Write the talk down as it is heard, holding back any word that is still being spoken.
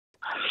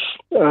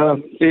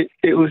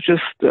It was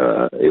just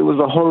it was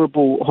a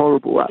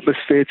horrible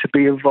atmosphere to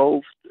be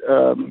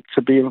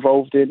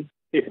involved in.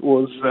 It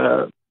was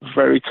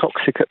very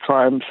toxic at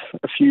times.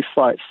 A few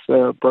fights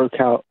broke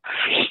out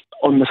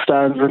on the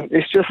stands, and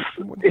it's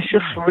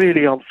just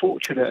really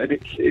unfortunate, and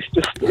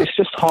it's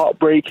just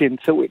heartbreaking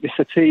to witness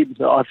a team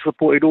that I've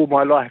supported all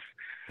my life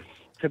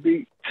to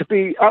be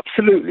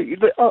absolutely.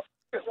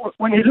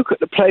 When you look at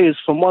the players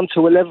from 1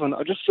 to 11,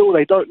 I just feel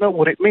they don't know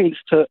what it means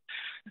to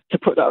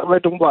put that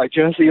red and white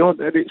jersey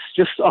on, and it's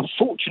just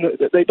unfortunate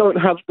that they don't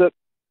have the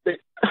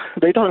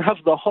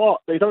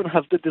heart, they don't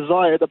have the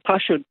desire, the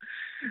passion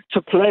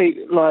to play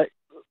like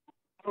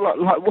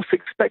what's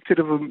expected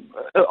of them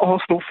at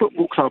Arsenal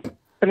Football Club.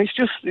 And it's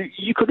just,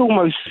 you could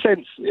almost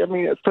sense, I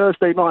mean,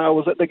 Thursday night I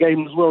was at the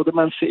game as well, the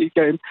Man City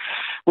game,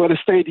 where the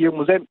stadium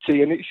was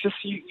empty, and it's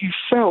just, you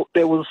felt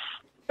there was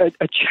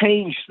a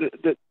change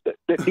that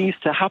needs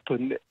to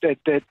happen,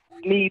 that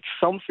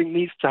something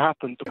needs to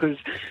happen, because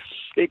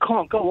it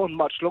can't go on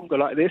much longer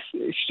like this.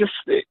 It's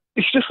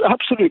just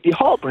absolutely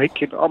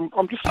heartbreaking.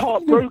 I'm just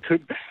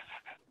heartbroken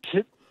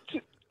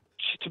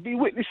to be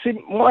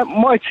witnessing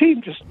my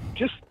team just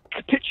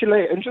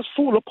capitulate and just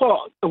fall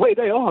apart the way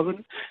they are.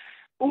 And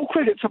all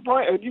credit to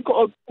Brighton. You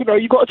got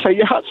to take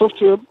your hats off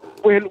to them.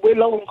 We're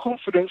low on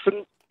confidence,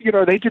 and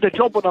they did a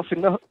job on us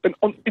in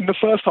the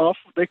first half.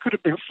 They could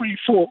have been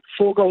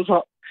 3-4 goals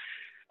up,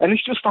 and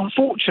it's just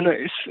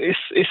unfortunate.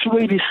 It's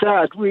really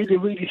sad, really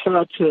really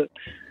sad to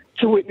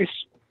witness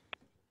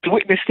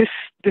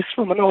this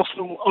from an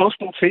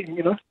Arsenal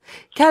team.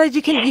 Khaled,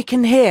 you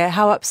can hear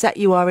how upset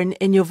you are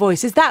in your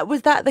voice. Was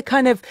that the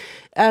kind of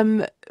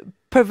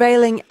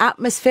prevailing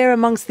atmosphere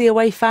amongst the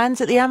away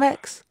fans at the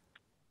Amex?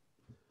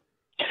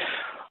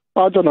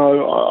 I don't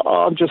know.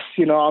 I'm just,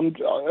 I'm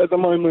at the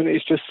moment.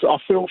 It's just I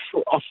feel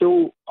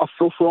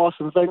for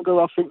Arsene Wenger.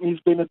 I think he's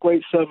been a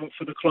great servant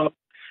for the club,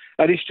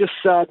 and it's just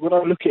sad when I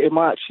look at him.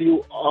 I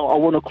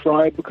want to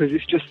cry, because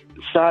it's just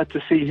sad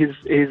to see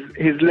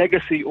his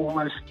legacy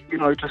almost,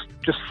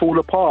 just fall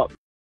apart.